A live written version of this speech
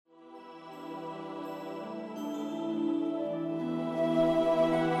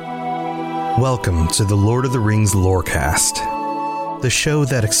Welcome to the Lord of the Rings Lorecast, the show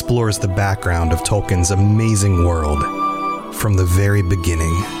that explores the background of Tolkien's amazing world from the very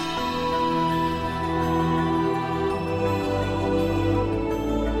beginning.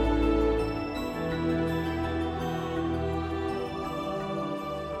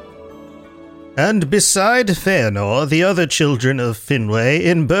 And beside Fëanor, the other children of Finwë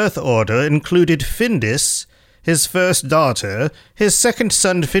in birth order included Findis, his first daughter, his second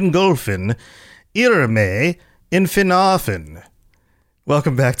son Fingolfin, Irme, and Finarfin.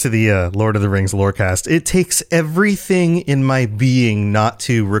 Welcome back to the Lord of the Rings Lorecast. It takes everything in my being not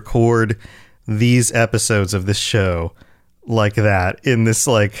to record these episodes of this show like that, in this,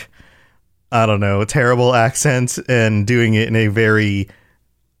 terrible accent, and doing it in a very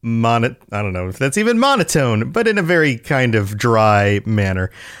I don't know if that's even monotone, but in a very kind of dry manner.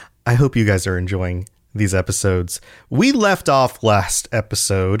 I hope you guys are enjoying these episodes. We left off last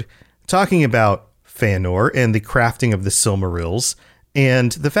episode talking about Fëanor and the crafting of the Silmarils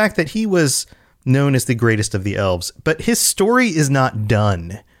and the fact that he was known as the greatest of the elves. But his story is not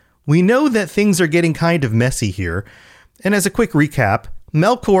done. We know that things are getting kind of messy here. And as a quick recap,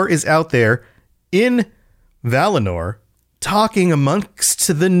 Melkor is out there in Valinor talking amongst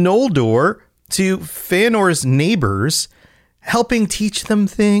the Noldor to Fëanor's neighbors, helping teach them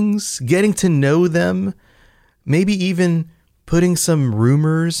things, getting to know them, maybe even putting some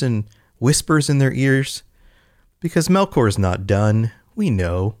rumors and whispers in their ears. Because Melkor's not done. We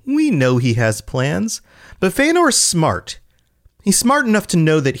know he has plans. But Fëanor's smart. He's smart enough to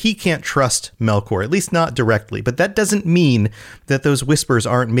know that he can't trust Melkor, at least not directly. But that doesn't mean that those whispers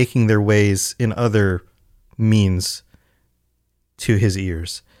aren't making their ways in other means to his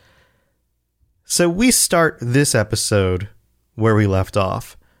ears. So we start this episode where we left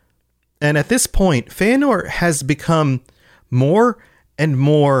off. And at this point, Fëanor has become more and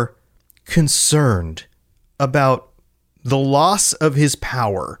more concerned about the loss of his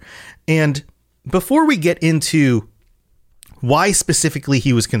power. And before we get into why specifically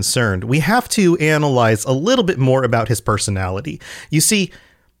he was concerned, we have to analyze a little bit more about his personality. You see,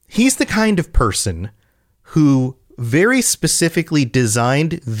 he's the kind of person who very specifically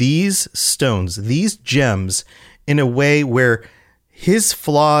designed these stones, these gems, in a way where his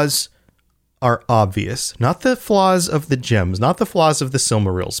flaws are obvious. Not the flaws of the gems, not the flaws of the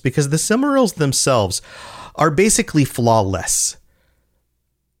Silmarils, because the Silmarils themselves are basically flawless.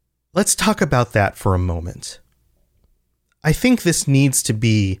 Let's talk about that for a moment. I think this needs to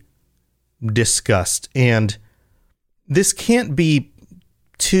be discussed, and this can't be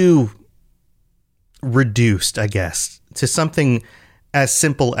too reduced, I guess, to something as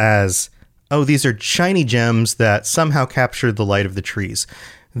simple as, oh, these are shiny gems that somehow captured the light of the trees.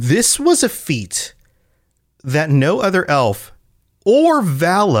 This was a feat that no other elf or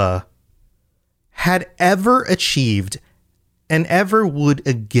Vala had ever achieved and ever would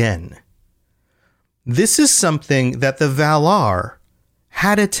again. This is something that the Valar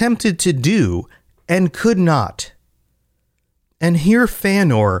had attempted to do and could not. And here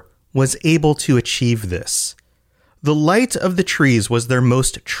Fëanor was able to achieve this. The light of the trees was their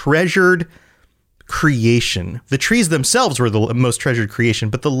most treasured creation. The trees themselves were the most treasured creation,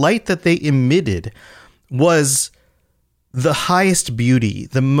 but the light that they emitted was the highest beauty,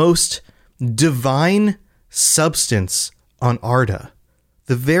 the most divine substance on Arda.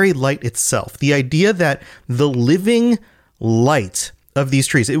 The very light itself. The idea that the living light of these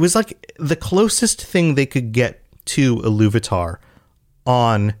trees, it was like the closest thing they could get to Iluvatar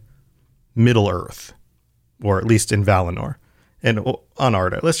on Middle Earth, or at least in Valinor, and on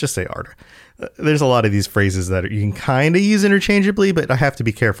Arda. Let's just say Arda. There's a lot of these phrases that you can kind of use interchangeably, but I have to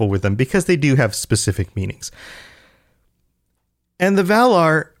be careful with them because they do have specific meanings. And the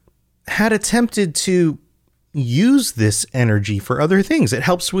Valar had attempted to use this energy for other things. It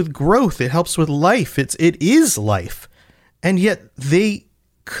helps with growth. It helps with life. It is life. And yet they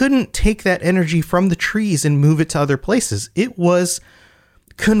couldn't take that energy from the trees and move it to other places. It was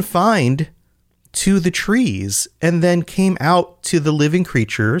confined to the trees and then came out to the living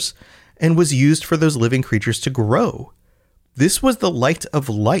creatures and was used for those living creatures to grow. This was the light of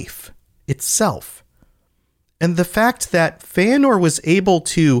life itself. And the fact that Fëanor was able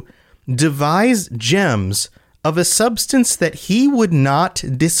to devise gems of a substance that he would not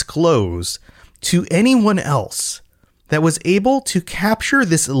disclose to anyone else, that was able to capture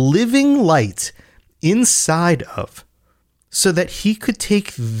this living light inside of, so that he could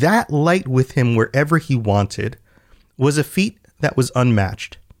take that light with him wherever he wanted, was a feat that was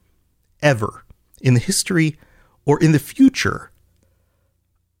unmatched, ever, in the history or in the future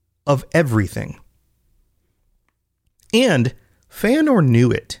of everything. And Fëanor knew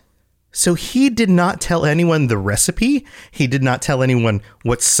it. So he did not tell anyone the recipe. He did not tell anyone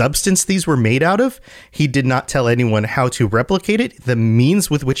what substance these were made out of. He did not tell anyone how to replicate it, the means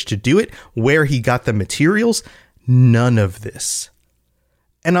with which to do it, where he got the materials. None of this.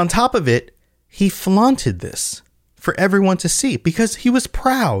 And on top of it, he flaunted this for everyone to see because he was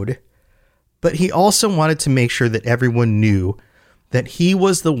proud. But he also wanted to make sure that everyone knew that he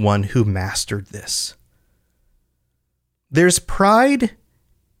was the one who mastered this. There's pride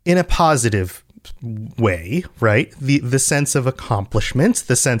in a positive way, right? The sense of accomplishment,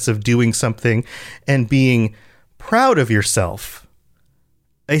 the sense of doing something and being proud of yourself,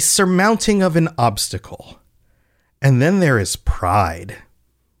 a surmounting of an obstacle. And then there is pride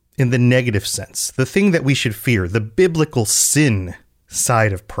in the negative sense, the thing that we should fear, the biblical sin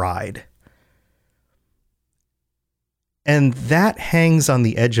side of pride. And that hangs on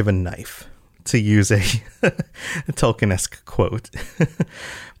the edge of a knife, to use a Tolkien-esque quote.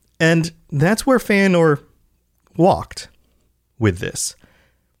 And that's where Fëanor walked with this.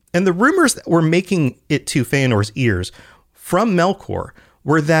 And the rumors that were making it to Fëanor's ears from Melkor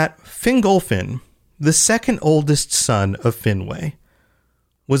were that Fingolfin, the second oldest son of Finwë,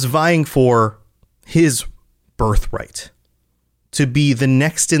 was vying for his birthright to be the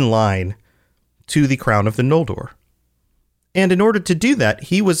next in line to the crown of the Noldor. And in order to do that,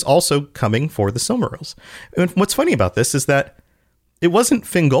 he was also coming for the Silmarils. And what's funny about this is that it wasn't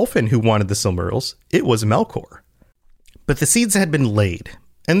Fingolfin who wanted the Silmarils, it was Melkor. But the seeds had been laid.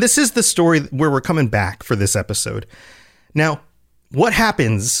 And this is the story where we're coming back for this episode. Now, what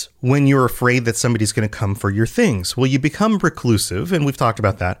happens when you're afraid that somebody's going to come for your things? Well, you become reclusive, and we've talked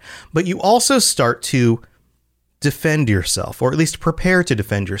about that. But you also start to defend yourself, or at least prepare to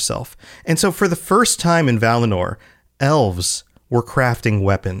defend yourself. And so for the first time in Valinor, elves were crafting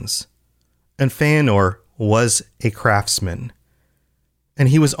weapons. And Fëanor was a craftsman. And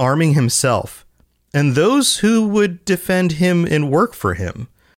he was arming himself and those who would defend him and work for him,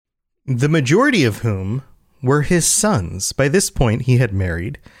 the majority of whom were his sons. By this point, he had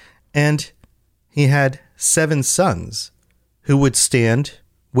married, and he had 7 sons who would stand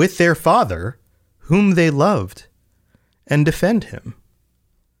with their father, whom they loved, and defend him.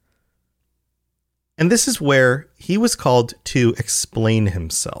 And this is where he was called to explain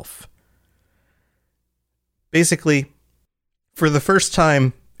himself. Basically, for the first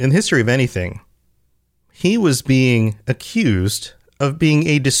time in the history of anything, he was being accused of being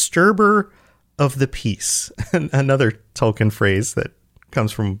a disturber of the peace. Another Tolkien phrase that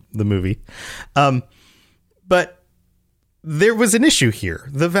comes from the movie. But there was an issue here.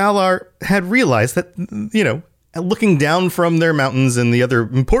 The Valar had realized that, looking down from their mountains and the other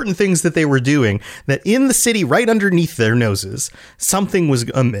important things that they were doing, that in the city right underneath their noses, something was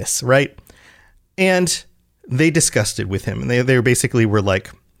amiss, right? And they discussed it with him. And they basically were like,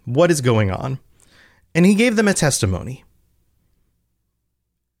 what is going on? And he gave them a testimony.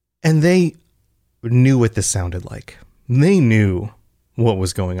 And they knew what this sounded like. They knew what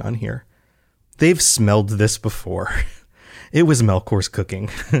was going on here. They've smelled this before. It was Melkor's cooking.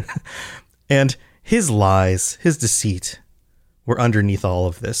 And his lies, his deceit, were underneath all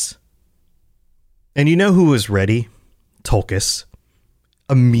of this. And you know who was ready? Tulkas.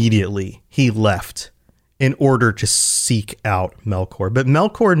 Immediately, he left in order to seek out Melkor. But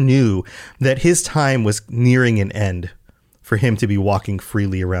Melkor knew that his time was nearing an end for him to be walking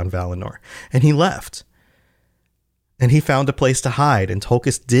freely around Valinor. And he left. And he found a place to hide, and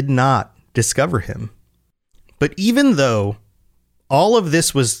Tulkas did not discover him. But even though all of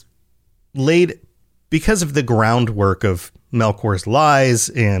this was laid because of the groundwork of Melkor's lies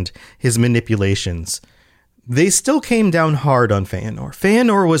and his manipulations, they still came down hard on Fëanor.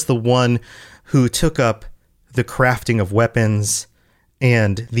 Fëanor was the one who took up the crafting of weapons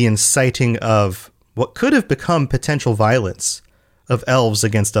and the inciting of what could have become potential violence of elves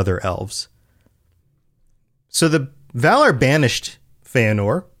against other elves. So the Valar banished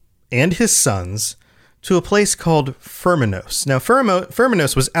Fëanor and his sons to a place called Firminos. Now,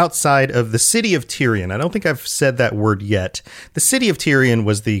 Firminos was outside of the city of Tirion. I don't think I've said that word yet. The city of Tirion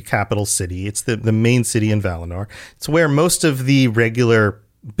was the capital city. It's the main city in Valinor. It's where most of the regular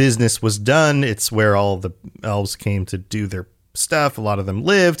business was done. It's where all the elves came to do their stuff. A lot of them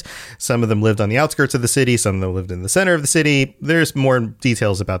lived. Some of them lived on the outskirts of the city. Some of them lived in the center of the city. There's more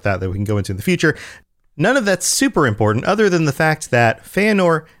details about that we can go into in the future. None of that's super important other than the fact that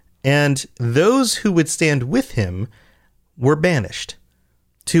Fëanor and those who would stand with him were banished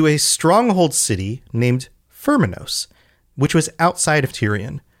to a stronghold city named Firminos, which was outside of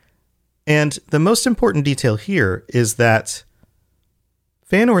Tirion. And the most important detail here is that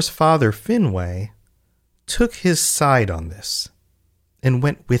Fëanor's father, Finwë, took his side on this and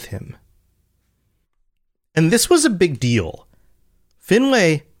went with him. And this was a big deal.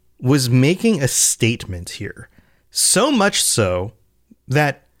 Finwë was making a statement here. So much so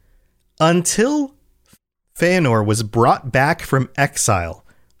that until Fëanor was brought back from exile,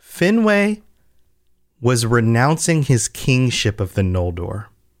 Finwë was renouncing his kingship of the Noldor.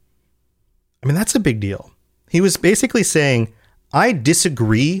 I mean, that's a big deal. He was basically saying, I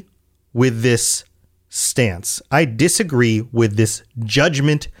disagree with this stance. I disagree with this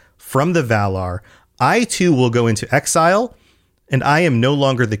judgment from the Valar. I too will go into exile, and I am no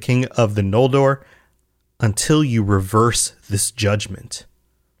longer the king of the Noldor until you reverse this judgment.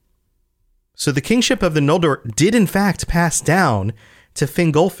 So the kingship of the Noldor did in fact pass down to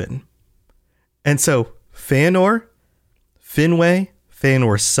Fingolfin. And so Fëanor, Finwë,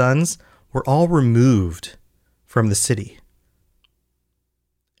 Fëanor's sons were all removed from the city.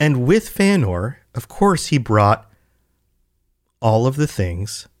 And with Fëanor, of course, he brought all of the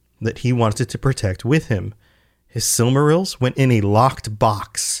things that he wanted to protect with him. His Silmarils went in a locked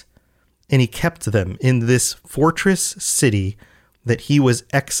box, and he kept them in this fortress city that he was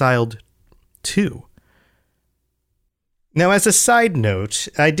exiled to. Now, as a side note,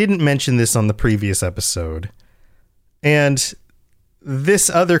 I didn't mention this on the previous episode, and this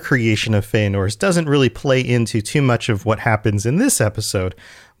other creation of Fëanor's doesn't really play into too much of what happens in this episode,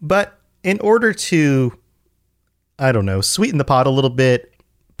 but in order to, I don't know, sweeten the pot a little bit,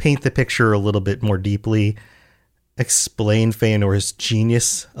 paint the picture a little bit more deeply, explain Fëanor's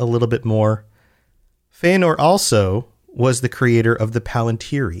genius a little bit more, Fëanor also was the creator of the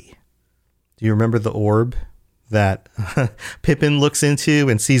Palantiri. Do you remember the orb that Pippin looks into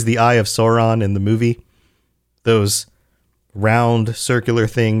and sees the Eye of Sauron in the movie? Those round circular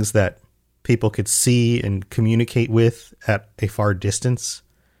things that people could see and communicate with at a far distance.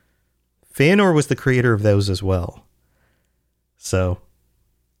 Fëanor was the creator of those as well. So,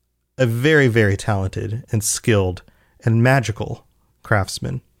 a very, very talented and skilled and magical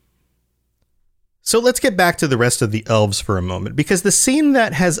craftsman. So let's get back to the rest of the elves for a moment, because the scene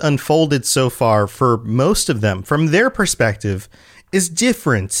that has unfolded so far for most of them, from their perspective, is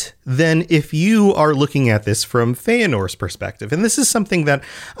different than if you are looking at this from Fëanor's perspective. And this is something that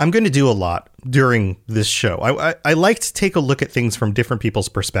I'm going to do a lot during this show. I like to take a look at things from different people's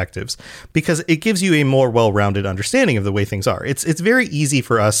perspectives, because it gives you a more well-rounded understanding of the way things are. It's very easy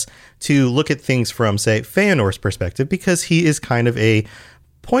for us to look at things from, say, Fëanor's perspective, because he is kind of a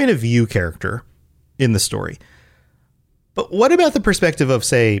point of view character in the story. But what about the perspective of,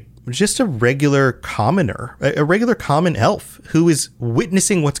 say, just a regular commoner, a regular common elf who is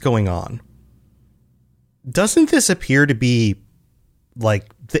witnessing what's going on? Doesn't this appear to be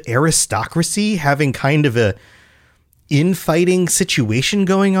like the aristocracy having kind of a infighting situation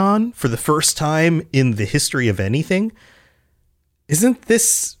going on for the first time in the history of anything? Isn't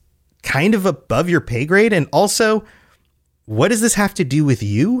this kind of above your pay grade? And also, what does this have to do with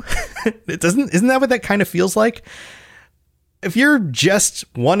you? Isn't that what that kind of feels like? If you're just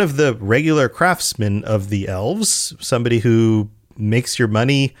one of the regular craftsmen of the elves, somebody who makes your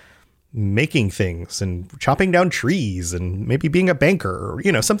money making things and chopping down trees and maybe being a banker, or,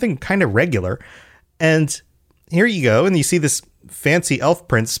 you know, something kind of regular. And here you go, and you see this fancy elf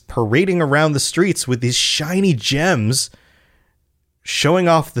prince parading around the streets with these shiny gems, showing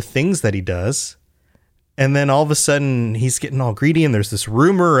off the things that he does. And then all of a sudden he's getting all greedy, and there's this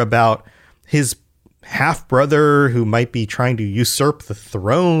rumor about his half-brother who might be trying to usurp the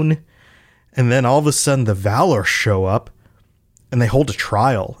throne. And then all of a sudden the Valar show up and they hold a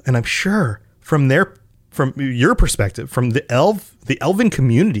trial. And I'm sure from your perspective, from the elven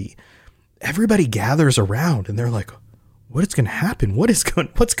community, everybody gathers around and they're like, what is going to happen? What's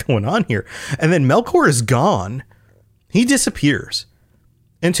going on here? And then Melkor is gone. He disappears.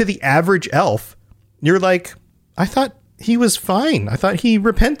 And to the average elf, you're like, I thought he was fine. I thought he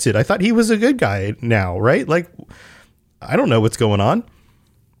repented. I thought he was a good guy now, right? Like, I don't know what's going on.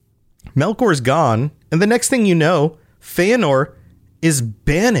 Melkor's gone. And the next thing you know, Fëanor is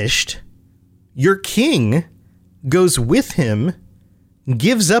banished. Your king goes with him,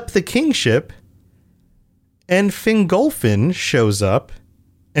 gives up the kingship, and Fingolfin shows up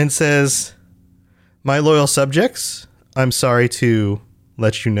and says, my loyal subjects, I'm sorry to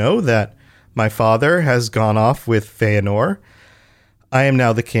let you know that my father has gone off with Fëanor. I am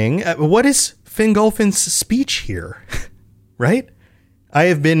now the king. What is Fingolfin's speech here? Right? I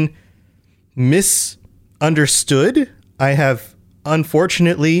have been misunderstood. I have,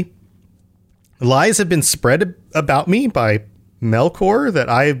 unfortunately, lies have been spread about me by Melkor that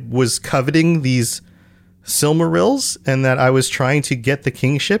I was coveting these Silmarils and that I was trying to get the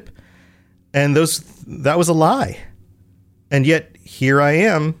kingship. And that was a lie. And yet here I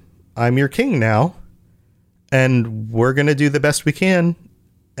am. I'm your king now. and we're going to do the best we can.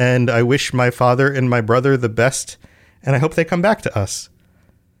 And I wish my father and my brother the best, and I hope they come back to us.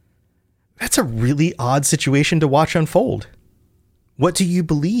 That's a really odd situation to watch unfold. What do you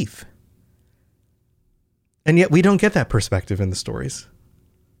believe? And yet we don't get that perspective in the stories.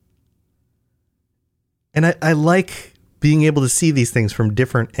 And I like being able to see these things from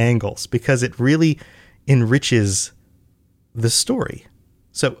different angles because it really enriches the story.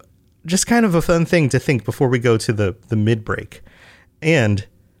 So just kind of a fun thing to think before we go to the mid-break. And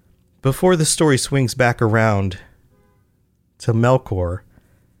before the story swings back around to Melkor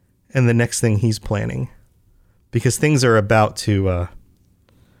and the next thing he's planning. Because things are about to... well,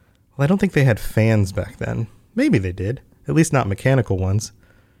 I don't think they had fans back then. Maybe they did. At least not mechanical ones.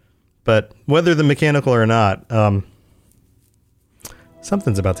 But whether the mechanical or not,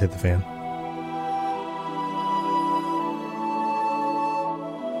 something's about to hit the fan.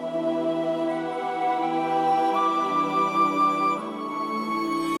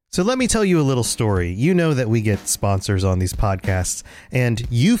 So let me tell you a little story. You know that we get sponsors on these podcasts, and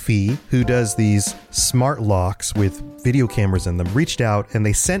Eufy, who does these smart locks with video cameras in them, reached out and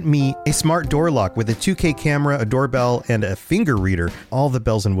they sent me a smart door lock with a 2K camera, a doorbell, and a finger reader, all the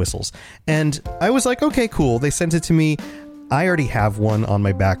bells and whistles. And I was like, okay, cool. They sent it to me. I already have one on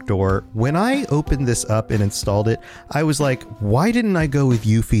my back door. When I opened this up and installed it, I was like, why didn't I go with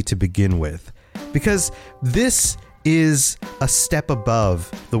Eufy to begin with? Because this is a step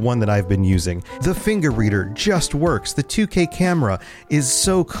above the one that I've been using. The finger reader just works. The 2K camera is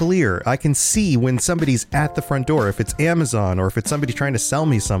so clear. I can see when somebody's at the front door, if it's Amazon or if it's somebody trying to sell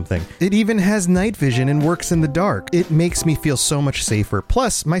me something. It even has night vision and works in the dark. It makes me feel so much safer.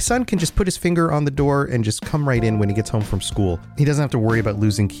 Plus, my son can just put his finger on the door and just come right in when he gets home from school. He doesn't have to worry about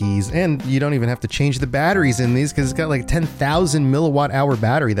losing keys, and you don't even have to change the batteries in these because it's got like 10,000 milliwatt hour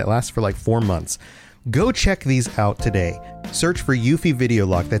battery that lasts for like 4 months. Go check these out today. Search for Eufy Video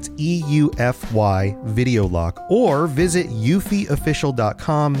Lock, that's EUFY Video Lock, or visit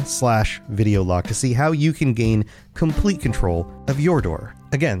eufyofficial.com/video lock to see how you can gain complete control of your door.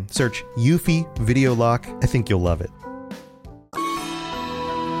 Again, search Eufy Video Lock. I think you'll love it.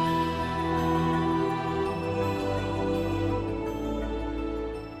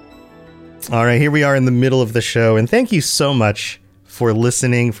 All right, here we are in the middle of the show, and thank you so much for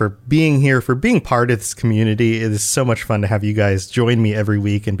listening, for being here, for being part of this community. It is so much fun to have you guys join me every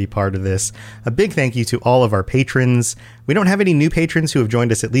week and be part of this. A big thank you to all of our patrons. We don't have any new patrons who have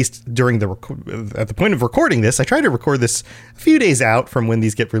joined us, at least during at the point of recording this. I try to record this a few days out from when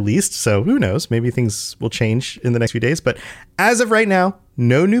these get released, so who knows? Maybe things will change in the next few days. But as of right now,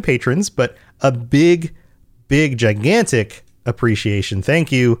 no new patrons, but a big, gigantic appreciation.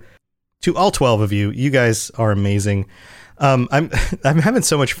 Thank you to all 12 of you. You guys are amazing. I'm having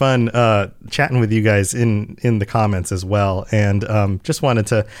so much fun chatting with you guys in the comments as well, and just wanted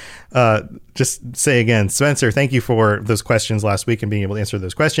to just say again, Spencer, thank you for those questions last week and being able to answer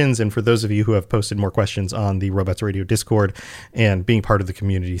those questions, and for those of you who have posted more questions on the Robots Radio Discord and being part of the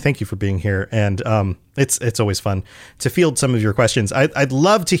community, thank you for being here. And it's always fun to field some of your questions. I'd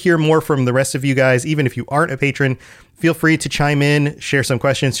love to hear more from the rest of you guys. Even if you aren't a patron, feel free to chime in, share some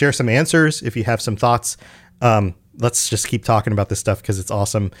questions, share some answers if you have some thoughts. Let's just keep talking about this stuff because it's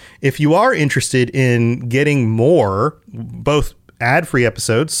awesome. If you are interested in getting more, both ad-free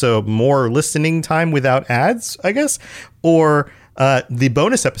episodes, so more listening time without ads, I guess, or the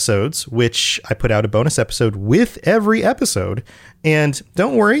bonus episodes, which I put out a bonus episode with every episode. And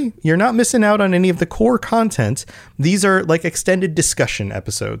don't worry, you're not missing out on any of the core content. These are like extended discussion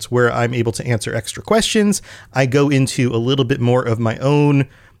episodes where I'm able to answer extra questions. I go into a little bit more of my own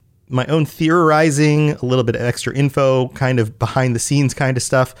theorizing, a little bit of extra info, kind of behind the scenes kind of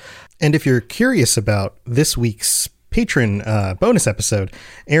stuff. And if you're curious about this week's patron bonus episode,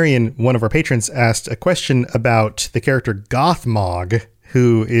 Arian, one of our patrons, asked a question about the character Gothmog,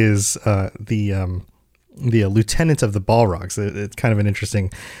 who is the lieutenant of the Balrogs. It's kind of an interesting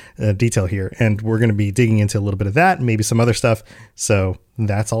detail here. And we're going to be digging into a little bit of that and maybe some other stuff. So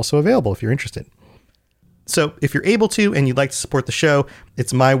that's also available if you're interested. So if you're able to and you'd like to support the show,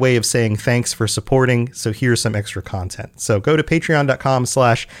 it's my way of saying thanks for supporting. So here's some extra content. So go to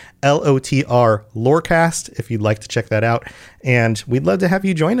patreon.com/LOTR Lorecast if you'd like to check that out. And we'd love to have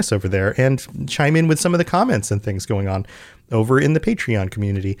you join us over there and chime in with some of the comments and things going on over in the Patreon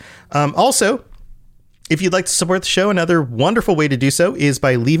community. Also, if you'd like to support the show, another wonderful way to do so is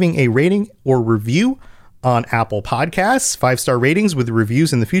by leaving a rating or review on Apple Podcasts. 5-star ratings with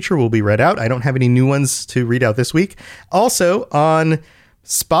reviews in the future will be read out. I don't have any new ones to read out this week. Also, on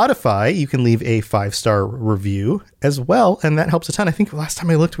Spotify, you can leave a 5-star review as well, and that helps a ton. I think last time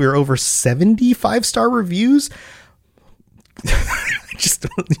I looked, we were over 70 5-star reviews.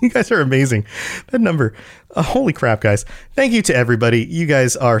 You guys are amazing. That number, holy crap, guys. Thank you to everybody. You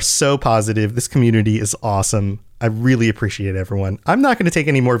guys are so positive. This community is awesome. I really appreciate everyone. I'm not going to take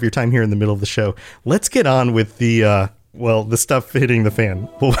any more of your time here in the middle of the show. Let's get on with the stuff hitting the fan.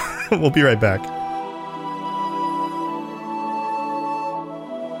 We'll be right back.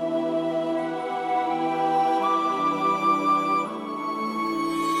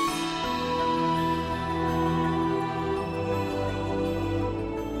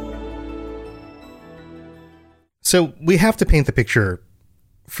 So we have to paint the picture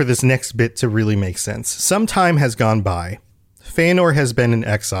for this next bit to really make sense. Some time has gone by. Feanor has been in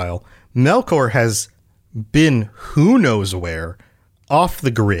exile. Melkor has been who knows where, off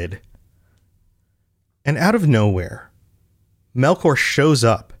the grid. And out of nowhere, Melkor shows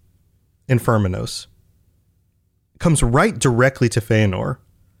up in Firminos. Comes right directly to Feanor.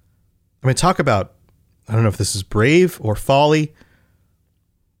 I mean, talk about, I don't know if this is brave or folly,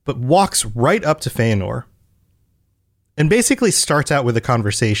 but walks right up to Feanor. And basically starts out with a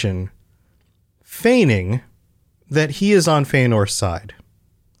conversation feigning that he is on Feanor's side.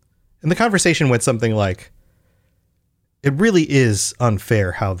 And the conversation went something like, "It really is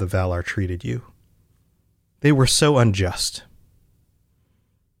unfair how the Valar treated you. They were so unjust."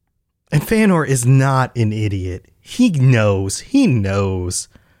 And Feanor is not an idiot. He knows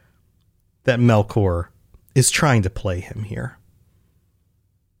that Melkor is trying to play him here.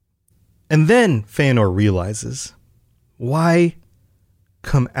 And then Feanor realizes, why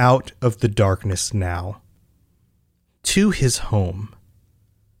come out of the darkness now to his home?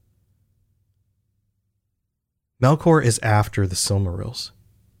 Melkor is after the Silmarils.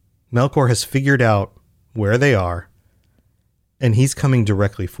 Melkor has figured out where they are, and he's coming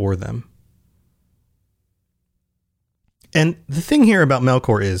directly for them. And the thing here about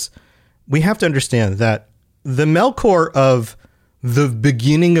Melkor is, we have to understand that the Melkor of the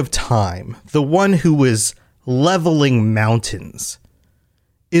beginning of time, the one who was leveling mountains,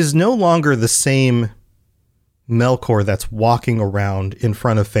 is no longer the same Melkor that's walking around in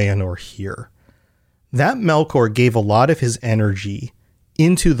front of Feanor here. That Melkor gave a lot of his energy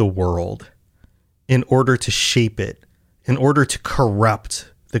into the world in order to shape it, in order to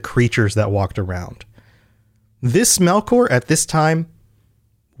corrupt the creatures that walked around. This Melkor at this time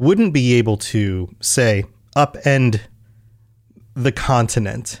wouldn't be able to, say, upend the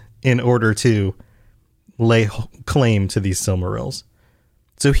continent in order to lay claim to these Silmarils.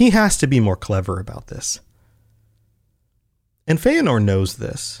 So he has to be more clever about this. And Feanor knows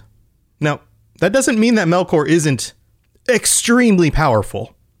this. Now, that doesn't mean that Melkor isn't extremely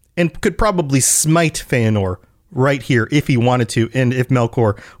powerful and could probably smite Feanor right here if he wanted to, and if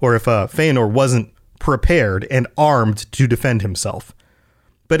Melkor, or if Feanor wasn't prepared and armed to defend himself.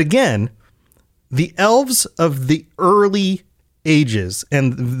 But again, the elves of the early ages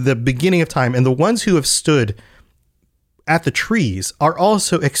and the beginning of time, and the ones who have stood at the trees, are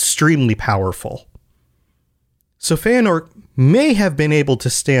also extremely powerful. So Feanor may have been able to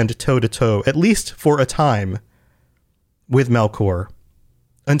stand toe to toe, at least for a time, with Melkor,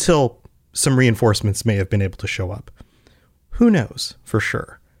 until some reinforcements may have been able to show up. Who knows for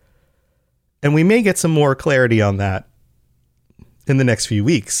sure? And we may get some more clarity on that in the next few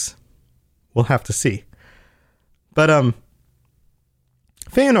weeks. We'll have to see. But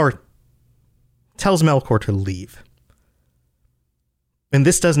Feanor tells Melkor to leave. And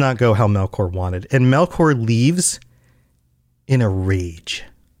this does not go how Melkor wanted. And Melkor leaves in a rage.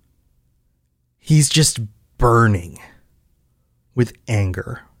 He's just burning with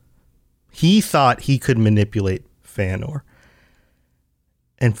anger. He thought he could manipulate Feanor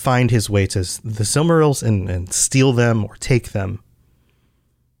and find his way to the Silmarils and steal them or take them.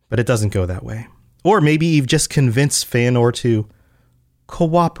 But it doesn't go that way. Or maybe you've just convinced Feanor to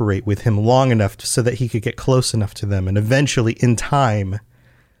cooperate with him long enough so that he could get close enough to them and eventually, in time,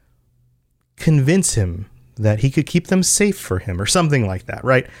 convince him that he could keep them safe for him or something like that,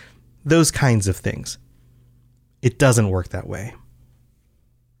 right? Those kinds of things. It doesn't work that way.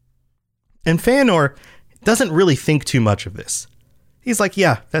 And Feanor doesn't really think too much of this. He's like,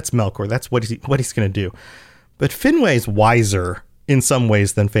 yeah, that's Melkor. That's what he's going to do. But Finway's wiser in some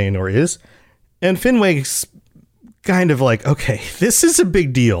ways than Feanor is. And Finway's kind of like, okay, this is a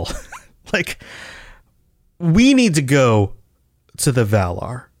big deal. Like, we need to go to the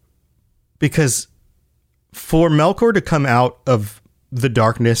Valar. Because for Melkor to come out of the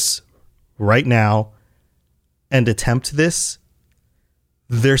darkness right now and attempt this,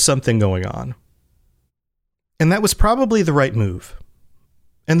 there's something going on. And that was probably the right move.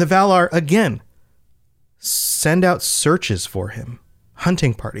 And the Valar, again, send out searches for him.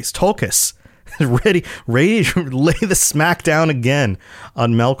 Hunting parties. Tulkas, ready to lay the smack down again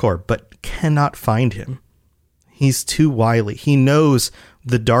on Melkor, but cannot find him. He's too wily. He knows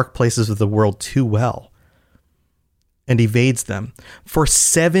the dark places of the world too well and evades them for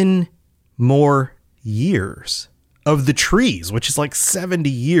 7 more years of the trees, which is like 70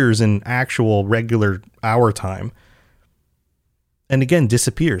 years in actual regular hour time. And again,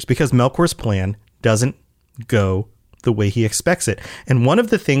 disappears because Melkor's plan doesn't go the way he expects it. And one of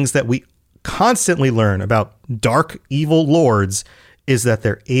the things that we constantly learn about dark, evil lords is that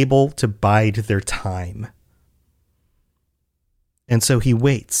they're able to bide their time. And so he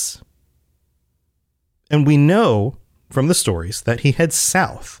waits. And we know from the stories that he heads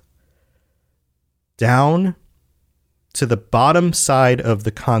south, down to the bottom side of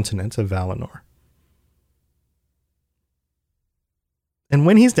the continent of Valinor. And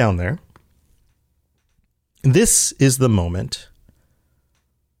when he's down there, this is the moment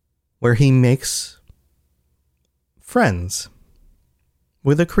where he makes friends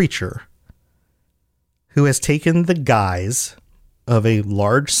with a creature who has taken the guise of a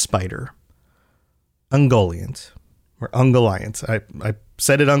large spider, Ungoliant, or Ungoliant. I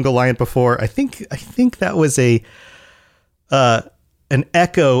said it Ungoliant before. I think that was an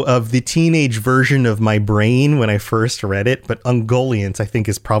echo of the teenage version of my brain when I first read it, but Ungoliant, I think,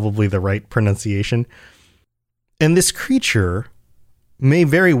 is probably the right pronunciation. And this creature may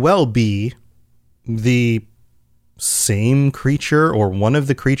very well be the same creature or one of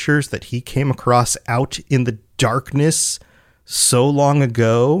the creatures that he came across out in the darkness so long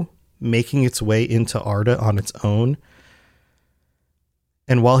ago, making its way into Arda on its own.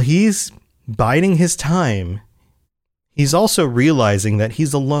 And while he's biding his time, he's also realizing that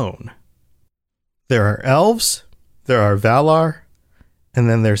he's alone. There are elves, there are Valar, and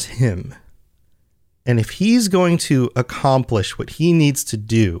then there's him. And if he's going to accomplish what he needs to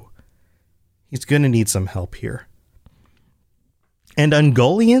do, he's going to need some help here. And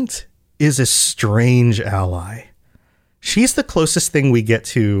Ungoliant is a strange ally. She's the closest thing we get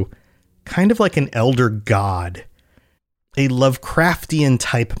to kind of like an elder god, a Lovecraftian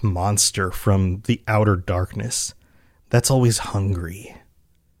type monster from the outer darkness that's always hungry.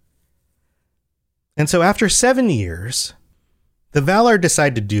 And so after 7 years, the Valar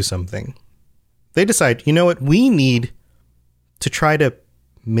decide to do something. They decide, you know what, we need to try to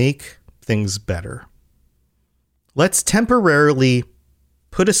make things better. Let's temporarily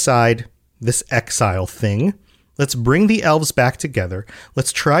put aside this exile thing. Let's bring the elves back together.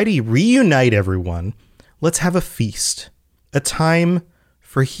 Let's try to reunite everyone. Let's have a feast, a time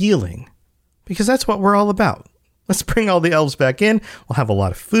for healing, because that's what we're all about. Let's bring all the elves back in. We'll have a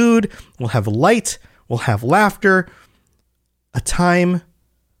lot of food. We'll have light. We'll have laughter. A time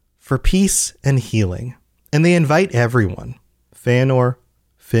for peace and healing. And they invite everyone. Fëanor,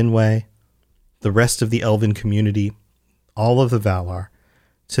 Finwë, the rest of the elven community, all of the Valar,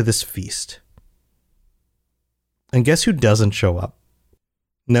 to this feast. And guess who doesn't show up?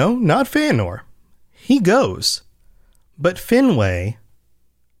 No, not Fëanor. He goes. But Finwë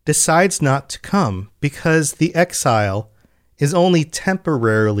decides not to come because the exile is only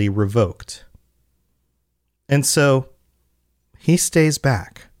temporarily revoked. And so he stays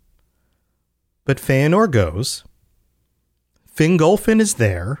back. But Fëanor goes. Fingolfin is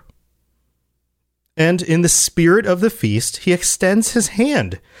there. And in the spirit of the feast, he extends his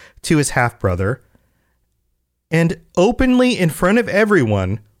hand to his half-brother and openly in front of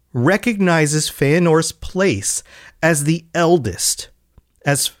everyone recognizes Fëanor's place as the eldest,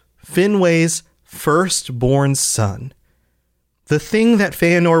 as Finwë's firstborn son. The thing that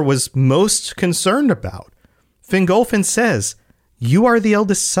Fëanor was most concerned about. Fingolfin says, "You are the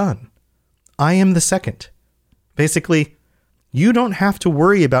eldest son. I am the second." Basically, you don't have to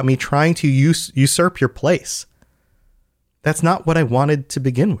worry about me trying to usurp your place. That's not what I wanted to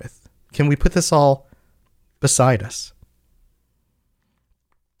begin with. Can we put this all beside us?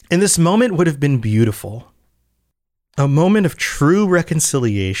 And this moment would have been beautiful. A moment of true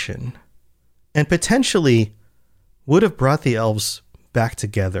reconciliation, and potentially would have brought the elves back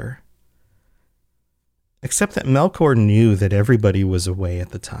together. Except that Melkor knew that everybody was away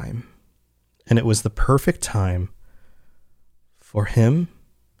at the time, and it was the perfect time for him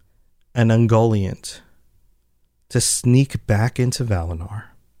and Ungoliant to sneak back into Valinor,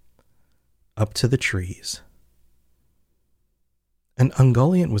 up to the trees. And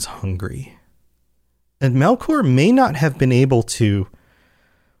Ungoliant was hungry. And Melkor may not have been able to,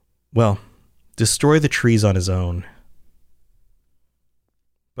 well, destroy the trees on his own.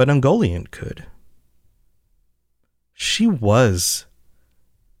 But Ungoliant could. She was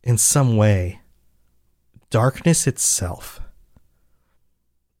in some way, darkness itself,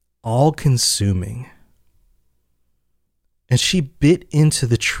 all consuming. And she bit into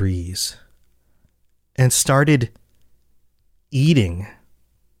the trees and started eating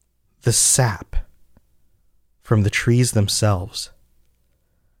the sap from the trees themselves.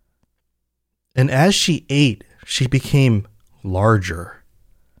 And as she ate, she became larger,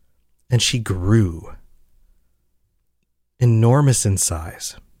 and she grew enormous in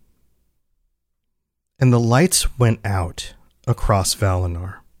size. And the lights went out across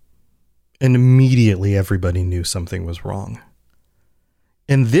Valinor, and immediately everybody knew something was wrong.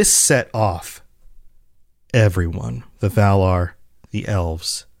 And this set off everyone, the Valar, the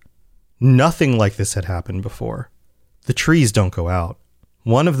elves. Nothing like this had happened before. The trees don't go out.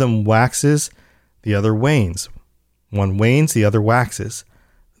 One of them waxes, the other wanes. One wanes, the other waxes.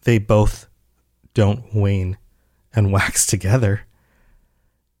 They both don't wane and wax together.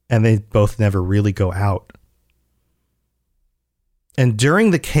 And they both never really go out. And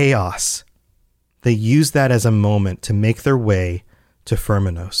during the chaos, they use that as a moment to make their way to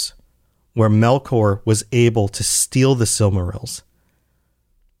Firminos, where Melkor was able to steal the Silmarils.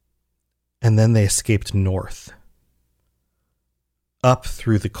 And then they escaped north, up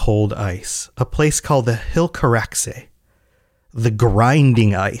through the cold ice, a place called the Hilcaraxe, the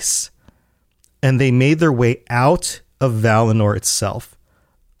grinding ice. And they made their way out of Valinor itself,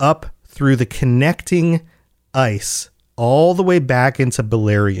 up through the connecting ice, all the way back into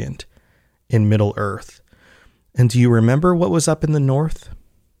Beleriand in Middle-earth. And do you remember what was up in the north?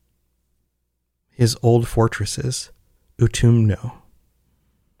 His old fortresses, Utumno.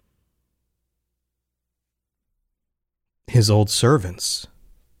 His old servants,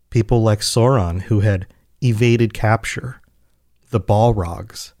 people like Sauron who had evaded capture, the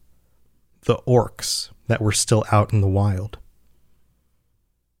Balrogs, the orcs that were still out in the wild.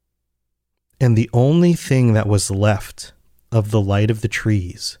 And the only thing that was left of the light of the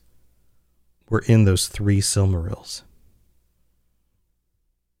trees were in those 3 Silmarils.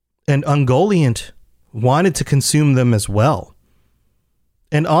 And Ungoliant wanted to consume them as well.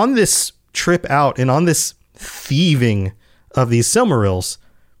 And on this trip out and on this thieving of these Silmarils,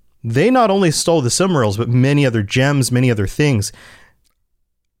 they not only stole the Silmarils, but many other gems, many other things.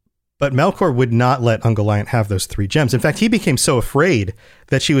 But Melkor would not let Ungoliant have those 3 gems. In fact, he became so afraid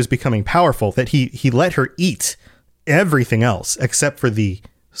that she was becoming powerful that he let her eat everything else except for the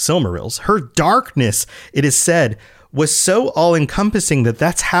Silmarils. Her darkness, it is said, was so all-encompassing that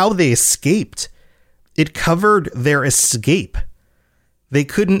that's how they escaped. It covered their escape. They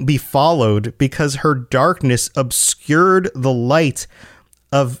couldn't be followed because her darkness obscured the light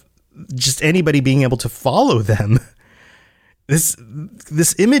of just anybody being able to follow them.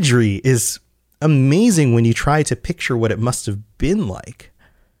 This imagery is amazing when you try to picture what it must have been like.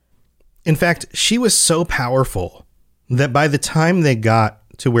 In fact, she was so powerful that by the time they got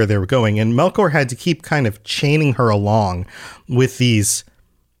to where they were going, and Melkor had to keep kind of chaining her along with these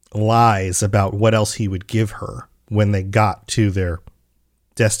lies about what else he would give her when they got to their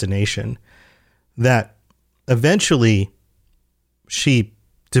destination, that eventually she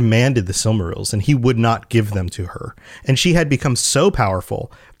demanded the Silmarils and he would not give them to her. And she had become so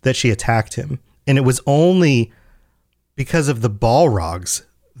powerful that she attacked him. And it was only because of the Balrogs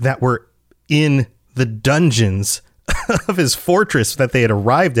that were in the dungeons of his fortress that they had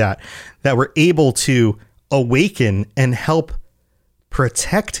arrived at that were able to awaken and help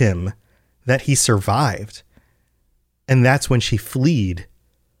protect him that he survived. And that's when she fled.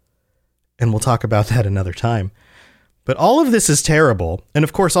 And we'll talk about that another time. But all of this is terrible. And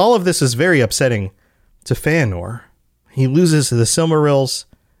of course, all of this is very upsetting to Fëanor. He loses the Silmarils.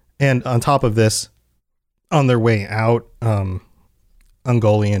 And on top of this, on their way out,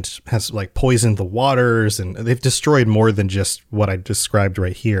 Ungoliant has like poisoned the waters, and they've destroyed more than just what I described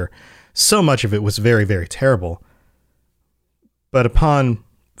right here. So much of it was very, very terrible. But upon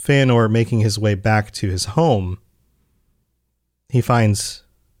Fëanor making his way back to his home, he finds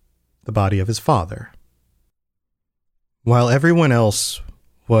the body of his father. While everyone else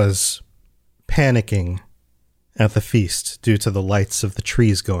was panicking at the feast due to the lights of the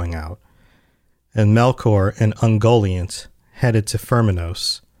trees going out, and Melkor and Ungoliant headed to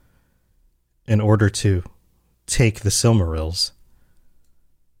Firminos in order to take the Silmarils,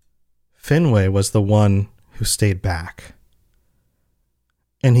 Finwë was the one who stayed back.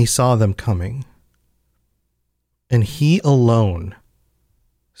 And he saw them coming. And he alone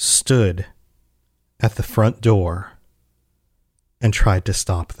stood at the front door and tried to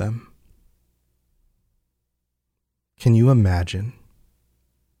stop them. Can you imagine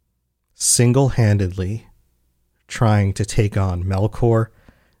single-handedly trying to take on Melkor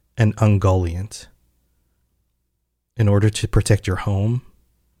and Ungoliant in order to protect your home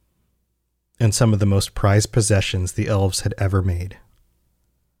and some of the most prized possessions the elves had ever made.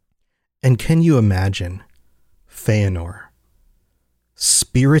 And can you imagine Feanor,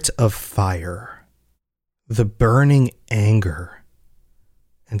 spirit of fire, the burning anger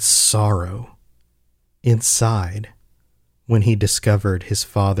and sorrow inside when he discovered his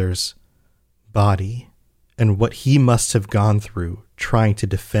father's body and what he must have gone through trying to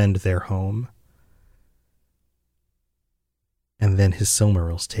defend their home, and then his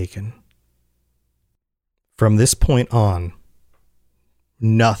Silmarils taken. From this point on,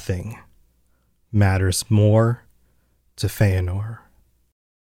 nothing matters more to Feanor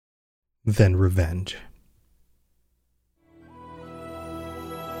than revenge.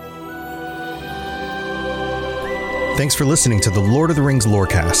 Thanks for listening to the Lord of the Rings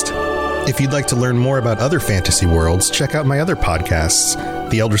Lorecast. If you'd like to learn more about other fantasy worlds, check out my other podcasts,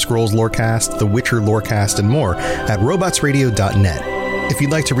 The Elder Scrolls Lorecast, The Witcher Lorecast, and more at robotsradio.net. If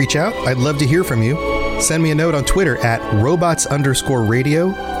you'd like to reach out, I'd love to hear from you. Send me a note on Twitter at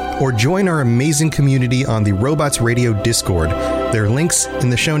robots_radio, or join our amazing community on the Robots Radio Discord. There are links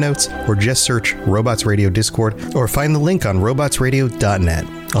in the show notes, or just search Robots Radio Discord, or find the link on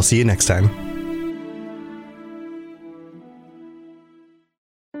robotsradio.net. I'll see you next time.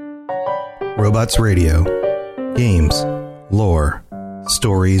 Robots Radio. Games, lore,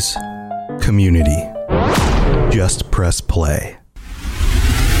 stories, community. Just press play.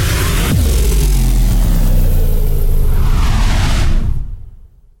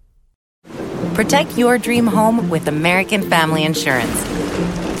 Protect your dream home with American Family Insurance.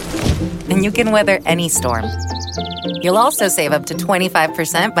 And you can weather any storm. You'll also save up to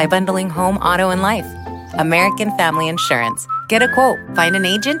 25% by bundling home, auto, and life. American Family Insurance. Get a quote. Find an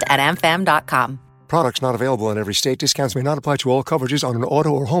agent at amfam.com. Products not available in every state. Discounts may not apply to all coverages on an auto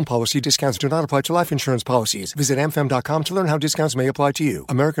or home policy. Discounts do not apply to life insurance policies. Visit amfam.com to learn how discounts may apply to you.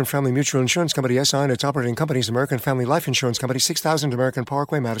 American Family Mutual Insurance Company, SI, and its operating companies, American Family Life Insurance Company, 6000 American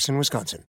Parkway, Madison, Wisconsin.